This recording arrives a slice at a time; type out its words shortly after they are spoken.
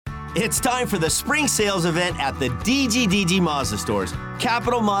It's time for the spring sales event at the DGDG Mazda stores.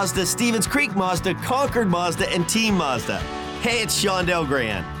 Capital Mazda, Stevens Creek Mazda, Concord Mazda, and Team Mazda. Hey, it's Sean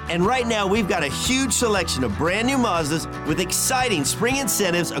Delgrand. And right now, we've got a huge selection of brand new Mazdas with exciting spring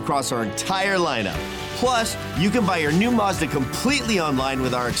incentives across our entire lineup. Plus, you can buy your new Mazda completely online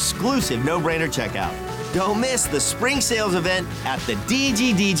with our exclusive no-brainer checkout. Don't miss the spring sales event at the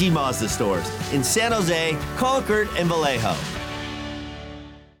DGDG Mazda stores in San Jose, Concord, and Vallejo.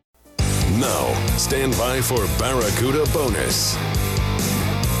 Now, stand by for Barracuda Bonus.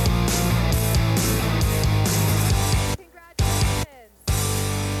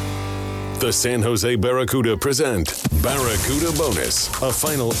 The San Jose Barracuda present Barracuda Bonus, a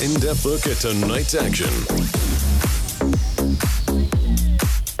final in-depth look at tonight's action.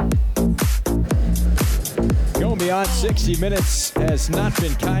 Going beyond 60 minutes has not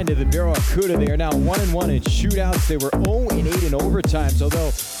been kind to the Barracuda. They are now 1-1 in shootouts. They were 0-8 in overtimes, although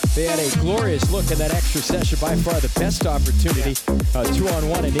they had a glorious look in that extra session. By far the best opportunity.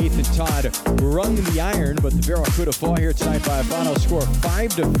 2-on-1, and Nathan Todd rung the iron, but the Barracuda fall here tonight by a final score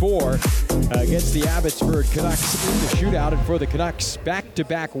 5-4 against the Abbotsford Canucks in the shootout. And for the Canucks,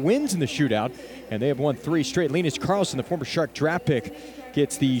 back-to-back wins in the shootout, and they have won 3 straight. Linus Karlsson, the former Shark draft pick,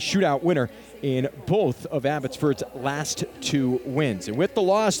 gets the shootout winner in both of Abbotsford's last 2 wins. And with the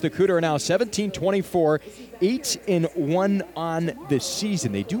loss, the Cuda are now 17-24, 8-1 on the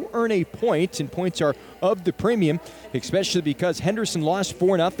season. They do earn a point, and points are of the premium, especially because Henderson lost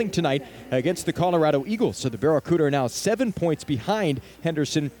 4-0 tonight against the Colorado Eagles. So the Barracuda are now 7 points behind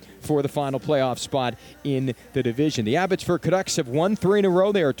Henderson for the final playoff spot in the division. The Abbotsford Canucks have won 3 in a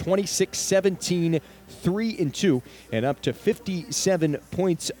row. They are 26-17, 3-2, and up to 57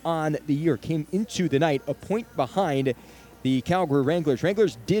 points on the year. Came into the night a point behind the Calgary Wranglers.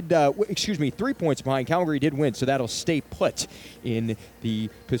 Wranglers did, 3 points behind. Calgary did win, so that'll stay put in the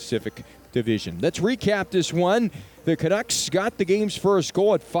Pacific Division. Let's recap this one. The Canucks got the game's first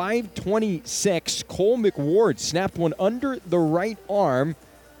goal at 5:26. Cole McWard snapped one under the right arm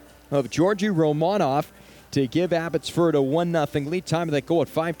of Georgi Romanov to give Abbotsford a 1-0 lead. Time of that goal at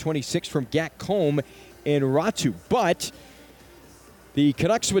 5:26 from Gatcombe and Ratu. But the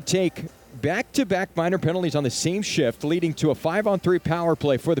Canucks would take back-to-back minor penalties on the same shift, leading to a 5-on-3 power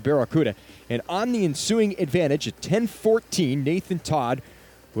play for the Barracuda. And on the ensuing advantage at 10:14, Nathan Todd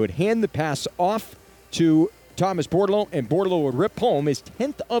would hand the pass off to Thomas Bordelot, and Bordelot would rip home his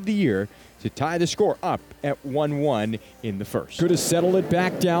 10th of the year to tie the score up at 1-1 in the first. Could have settled it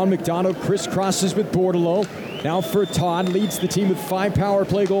back down. McDonald crisscrosses with Bordelot. Now for Todd, leads the team with 5 power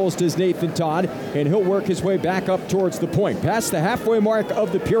play goals, does Nathan Todd, and he'll work his way back up towards the point. Past the halfway mark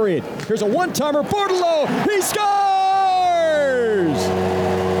of the period. Here's a one-timer, Bordelot, he scores!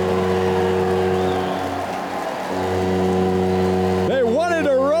 They wanted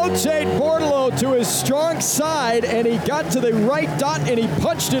to rotate Bordelot to his strong side, and he got to the right dot, and he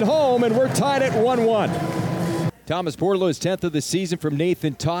punched it home, and we're tied at 1-1. Thomas Bordelot's 10th of the season from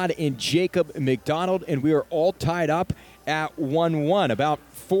Nathan Todd and Jacob McDonald, and we are all tied up at 1-1. About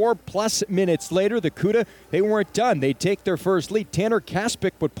 4+ minutes later, the Cuda, they weren't done. They'd take their first lead. Tanner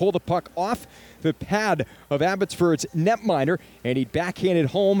Kaspick would pull the puck off the pad of Abbotsford's netminder, and he'd backhand it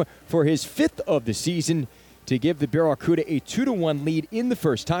home for his 5th of the season to give the Barracuda a 2-1 lead in the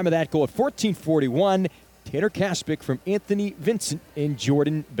first. Time of that goal at 14:41. Tanner Kaspick from Anthony Vincent and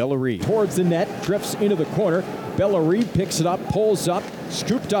Jordan Bellery. Towards the net, drifts into the corner. Bellery picks it up, pulls up,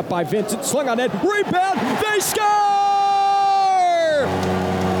 scooped up by Vincent, slung on net, rebound, they score!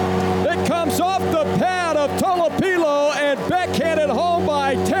 It comes off the pad of Tolopilo and backhanded home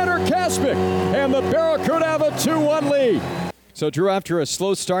by Tanner Kaspick, and the Barracuda have a 2-1 lead. So, Drew, after a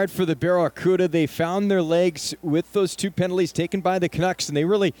slow start for the Barracuda, they found their legs with those 2 penalties taken by the Canucks, and they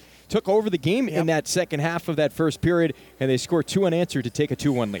really took over the game in that second half of that first period, and they scored 2 unanswered to take a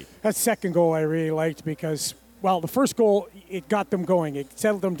 2-1 lead. That second goal I really liked because, well, the first goal, it got them going. It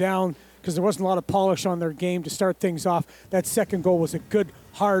settled them down because there wasn't a lot of polish on their game to start things off. That second goal was a good,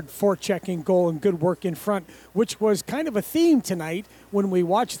 hard forechecking goal and good work in front, which was kind of a theme tonight when we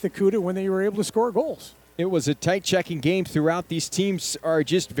watched the Cuda when they were able to score goals. It was a tight checking game throughout. These teams are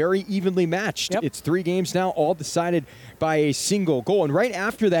just very evenly matched. It's 3 games now, all decided by a single goal. And right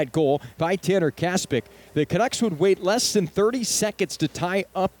after that goal by Tanner Kaspick, the Canucks would wait less than 30 seconds to tie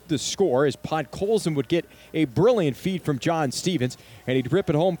up the score as Podkolzin would get a brilliant feed from John Stevens, and he'd rip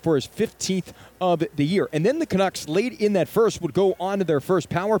it home for his 15th of the year. And then the Canucks, late in that first, would go on to their first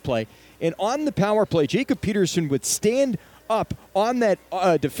power play. And on the power play, Jacob Peterson would stand up on that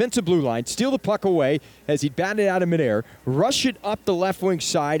defensive blue line, steal the puck away as he batted out of midair, rush it up the left wing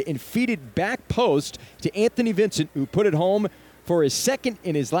side, and feed it back post to Anthony Vincent, who put it home for his second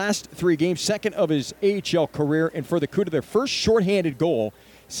in his last 3 games, second of his AHL career, and for the Cuda, their first shorthanded goal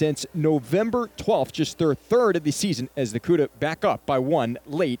since November 12th, just their third of the season, as the Cuda back up by 1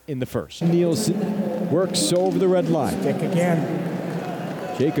 late in the first. Nielsen works over the red line. Stick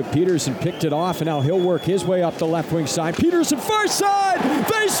again. Jacob Peterson picked it off, and now he'll work his way up the left wing side. Peterson, far side!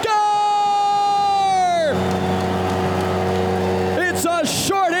 They score! It's a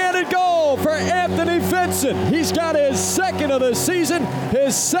short-handed goal for Anthony Vincent. He's got his second of the season,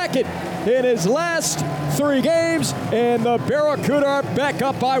 his second in his last 3 games, and the Barracuda are back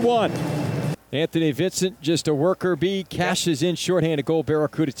up by 1. Anthony Vincent, just a worker bee, cashes in shorthanded goal.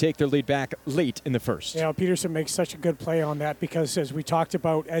 Barracuda take their lead back late in the first. Yeah, Peterson makes such a good play on that because, as we talked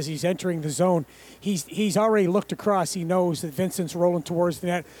about, as he's entering the zone, he's already looked across. He knows that Vincent's rolling towards the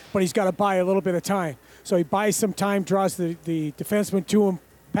net, but he's got to buy a little bit of time. So he buys some time, draws the defenseman to him,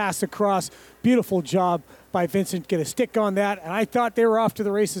 pass across. Beautiful job by Vincent. Get a stick on that, and I thought they were off to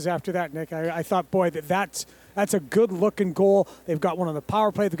the races after that, Nick. I thought, boy, that's a good-looking goal. They've got one on the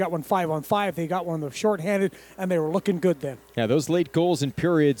power play. They've got one 5-on-5. They got one on the shorthanded, and they were looking good then. Yeah, those late goals in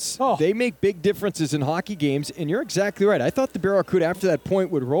periods, they make big differences in hockey games, and you're exactly right. I thought the Barracuda, after that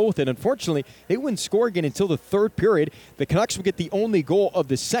point, would roll with it. Unfortunately, they wouldn't score again until the third period. The Canucks would get the only goal of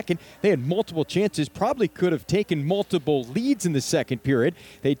the second. They had multiple chances, probably could have taken multiple leads in the second period.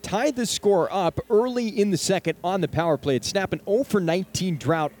 They tied the score up early in the second on the power play. It snapped an 0-for-19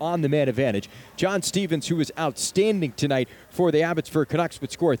 drought on the man advantage. John Stevens, who was outstanding tonight for the Abbotsford Canucks,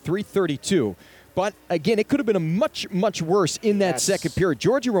 would score at .332. But again, it could have been a much, much worse in that second period.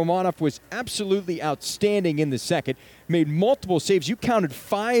 Georgi Romanov was absolutely outstanding in the second, made multiple saves. You counted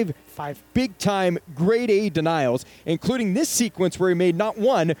five big-time grade A denials, including this sequence where he made not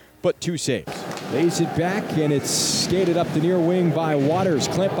 1, but 2 saves. Lays it back, and it's skated up the near wing by Waters.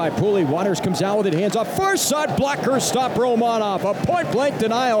 Clamped by Pooley. Waters comes out with it, hands off. First side blocker, stop Romanov. A point-blank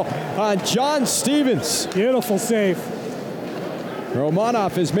denial on John Stevens. Beautiful save.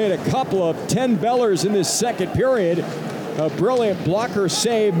 Romanov has made a couple of 10-bellers in this second period. A brilliant blocker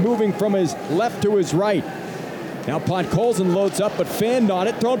save, moving from his left to his right. Now Podkolzin loads up, but fanned on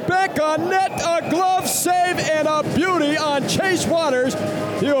it. Thrown back on net. A glove save and a beauty on Chase Waters.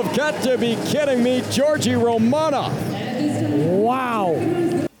 You have got to be kidding me. Georgi Romanov.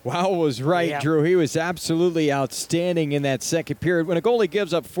 Wow. Wow was right, Drew. He was absolutely outstanding in that second period. When a goalie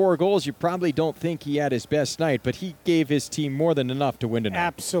gives up 4 goals, you probably don't think he had his best night, but he gave his team more than enough to win tonight.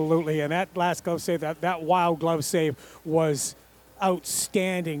 Absolutely, and that last glove save, that wild glove save was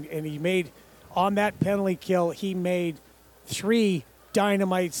outstanding, and he made, on that penalty kill, he made 3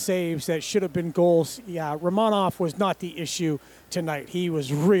 dynamite saves that should have been goals. Yeah, Romanov was not the issue tonight. He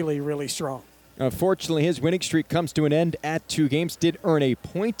was really, really strong. Unfortunately, his winning streak comes to an end at 2 games. Did earn a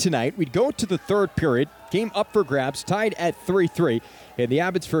point tonight. We'd go to the third period. Game up for grabs, tied at 3-3. And the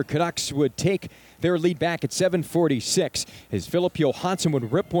Abbotsford Canucks would take their lead back at 7:46 as Philip Johansson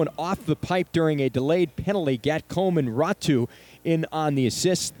would rip one off the pipe during a delayed penalty. Gatcombe and Ratu in on the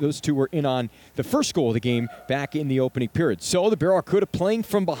assist. Those two were in on the first goal of the game back in the opening period. So the Barracuda playing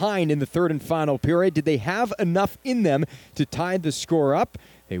from behind in the third and final period. Did they have enough in them to tie the score up?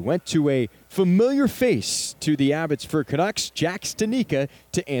 They went to a familiar face to the Abbotsford Canucks, Jack Stanika,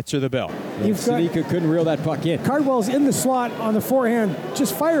 to answer the bell. Stanika couldn't reel that puck in. Cardwell's in the slot on the forehand.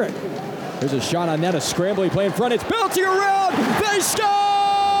 Just fire it. There's a shot on net, a scrambly play in front. It's bouncing around. They score!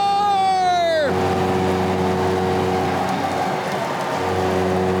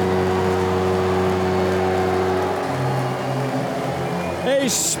 A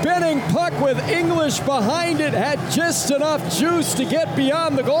spinning puck with English behind it had just enough juice to get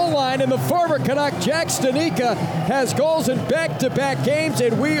beyond the goal line, and the former Canuck, Jack Stanika, has goals in back-to-back games,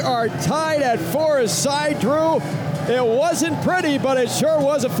 and we are tied at 4 aside, Drew. It wasn't pretty, but it sure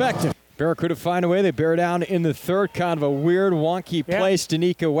was effective. Barracuda find a way. They bear down in the third. Kind of a weird, wonky play.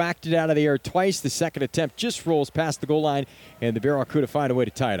 Stanika whacked it out of the air twice. The second attempt just rolls past the goal line, and the Barracuda find a way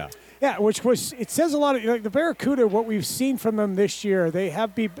to tie it up. Yeah, which was, it says a lot of, like the Barracuda, what we've seen from them this year, they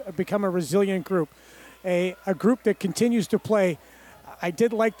have become a resilient group, a group that continues to play. I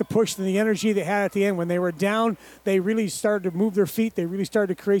did like the push and the energy they had at the end. When they were down, they really started to move their feet. They really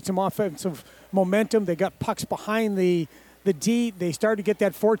started to create some offensive momentum. They got pucks behind the D. They started to get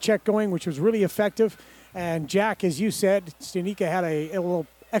that forecheck going, which was really effective. And Jack, as you said, Stanika had a little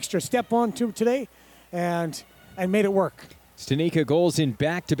extra step on to today and made it work. Stanika goals in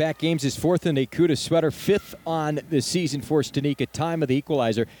back-to-back games, his 4th in a Cuda sweater, 5th on the season for Stanika. Time of the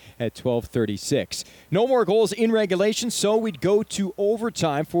equalizer at 12:36. No more goals in regulation, so we'd go to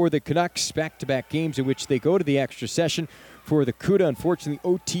overtime for the Canucks. Back-to-back games in which they go to the extra session for the CUDA. Unfortunately,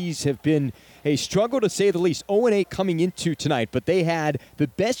 OTs have been a struggle to say the least. 0-8 coming into tonight, but they had the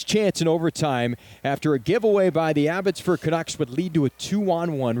best chance in overtime after a giveaway by the Abbotsford Canucks would lead to a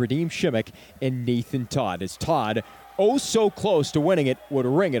 2-on-1. Radim Shimmick and Nathan Todd, as Todd, so close to winning it, would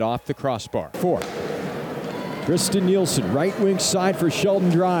ring it off the crossbar. 4. Tristan Nielsen, right wing side for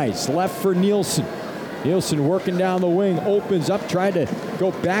Sheldon Dries, left for Nielsen. Nielsen working down the wing, opens up, tried to go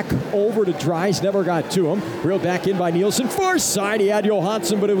back over to Dries, never got to him. Reeled back in by Nielsen, far side, he had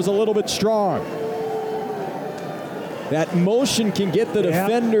Johansson, but it was a little bit strong. That motion can get the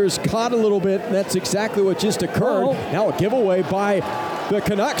defenders caught a little bit, and that's exactly what just occurred. Now a giveaway by the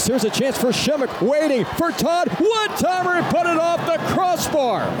Canucks. Here's a chance for Shimmick, waiting for Todd. One-timer and put it off the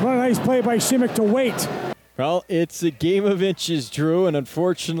crossbar. What a nice play by Shimmick to wait. Well, it's a game of inches, Drew, and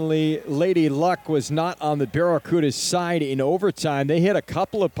unfortunately, Lady Luck was not on the Barracuda's side in overtime. They hit a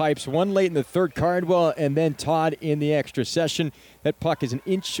couple of pipes, one late in the third, Cardwell, and then Todd in the extra session. That puck is an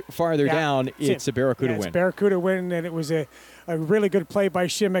inch farther down. It's a Barracuda win. It's a Barracuda win, and it was a really good play by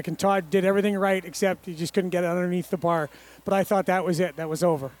Shimmick, and Todd did everything right, except he just couldn't get it underneath the bar. But I thought that was it. That was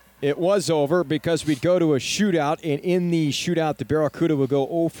over. It was over because we'd go to a shootout, and in the shootout, the Barracuda would go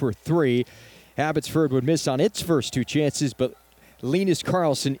 0 for 3. Abbotsford would miss on its first 2 chances, but Linus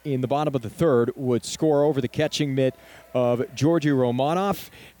Karlsson in the bottom of the third would score over the catching mitt of Georgi Romanov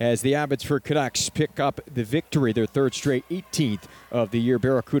as the Abbotsford Canucks pick up the victory, their third straight 18th of the year.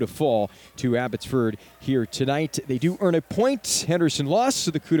 Barracuda fall to Abbotsford here tonight. They do earn a point. Henderson lost,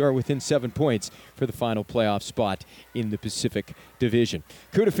 so the CUDA are within 7 points for the final playoff spot in the Pacific Division.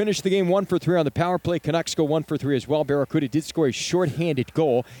 CUDA finished the game 1 for 3 on the power play. Canucks go 1 for 3 as well. Barracuda did score a shorthanded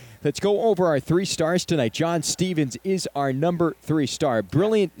goal. Let's go over our 3 stars tonight. John Stevens is our number 3 star.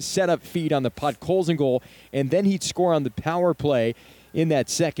 Brilliant setup feed on the Podkolzin goal, and then he'd score on the power play in that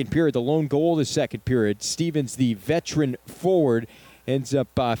second period, the lone goal of the second period. Stevens, the veteran forward, ends up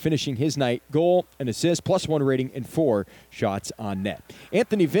finishing his night. Goal, an assist, +1 rating, and 4 shots on net.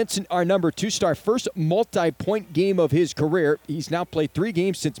 Anthony Vincent, our number 2 star, first multi-point game of his career. He's now played 3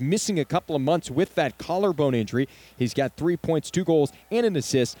 games since missing a couple of months with that collarbone injury. He's got 3 points, 2 goals, and an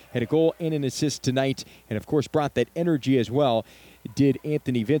assist. Had a goal and an assist tonight, and of course brought that energy as well. Did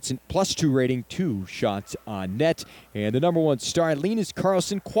Anthony Vincent, +2 rating, 2 shots on net. And the number 1 star, Linus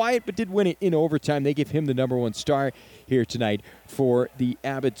Karlsson, quiet but did win it in overtime. They give him the number 1 star here tonight for the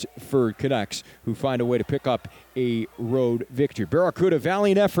Abbotsford Canucks, who find a way to pick up a road victory. Barracuda,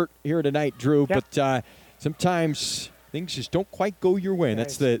 valiant effort here tonight, Drew, but sometimes things just don't quite go your way. And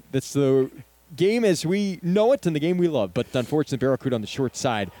that's the game as we know it and the game we love. But unfortunately, Barracuda on the short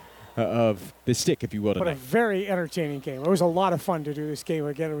side of the stick, if you will, tonight. But a very entertaining game. It was a lot of fun to do this game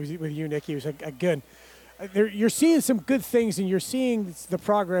again with you, Nick. It was a good. You're seeing some good things, and you're seeing the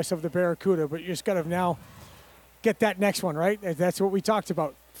progress of the Barracuda, but you just got to now get that next one, right? That's what we talked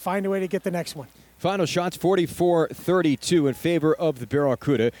about. Find a way to get the next one. Final shots, 44-32 in favor of the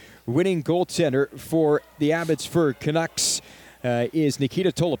Barracuda. Winning goaltender for the Abbotsford Canucks is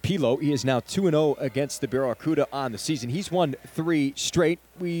Nikita Tolopilo. He is now 2-0 against the Barracuda on the season. He's won 3 straight.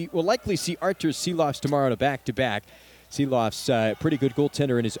 We will likely see Artur Silovs tomorrow in a back-to-back. Silovs, pretty good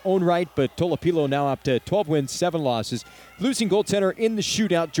goaltender in his own right, but Tolopilo now up to 12 wins, 7 losses. Losing goaltender in the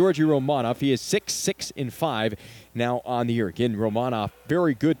shootout, Georgi Romanov. He is 6-6-5 now on the year. Again, Romanov,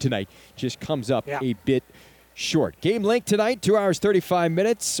 very good tonight. Just comes up a bit short. Game length tonight, 2 hours, 35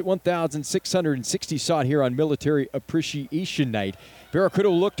 minutes. 1,660 saw it here on Military Appreciation Night. Barracuda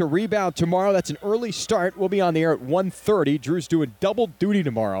will look to rebound tomorrow. That's an early start. We'll be on the air at 1:30. Drew's doing double duty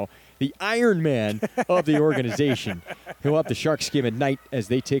tomorrow. The Iron Man of the organization. He'll have the Sharks game at night as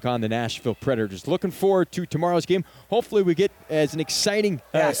they take on the Nashville Predators. Looking forward to tomorrow's game. Hopefully we get as an exciting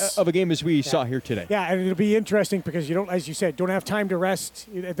of a game as we saw here today. Yeah, and it'll be interesting because you don't, as you said, don't have time to rest.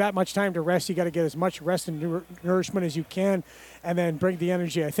 That much time to rest. You got to get as much rest and nourishment as you can, and then bring the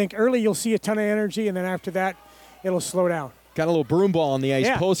energy. I think early you'll see a ton of energy, and then after that, it'll slow down. Got a little broom ball on the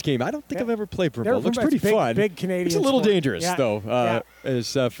ice post game. I don't think I've ever played broom ball. It looks pretty fun. Big Canadian. It's a little dangerous though,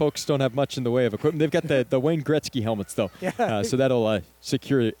 as folks don't have much in the way of equipment. They've got the Wayne Gretzky helmets though, so that'll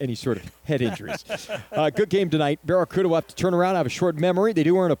secure any sort of head injuries. Good game tonight. Barracuda will have to turn around. I have a short memory. They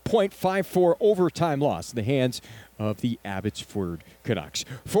do earn a point, 5-4 overtime loss in the hands of the Abbotsford Canucks.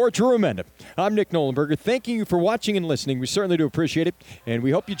 For Drew Amenda, I'm Nick Nolenberger. Thanking you for watching and listening. We certainly do appreciate it, and we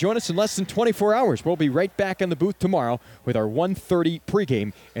hope you join us in less than 24 hours. We'll be right back in the booth tomorrow with our 1:30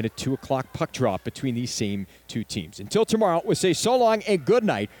 pregame and a 2 o'clock puck drop between these same 2 teams. Until tomorrow, we'll say so long and good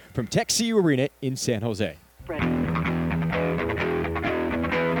night from TechCU Arena in San Jose.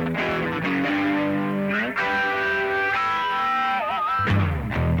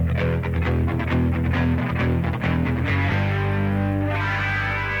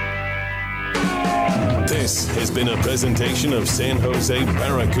 This has been a presentation of San Jose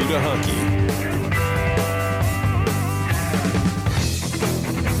Barracuda Hockey.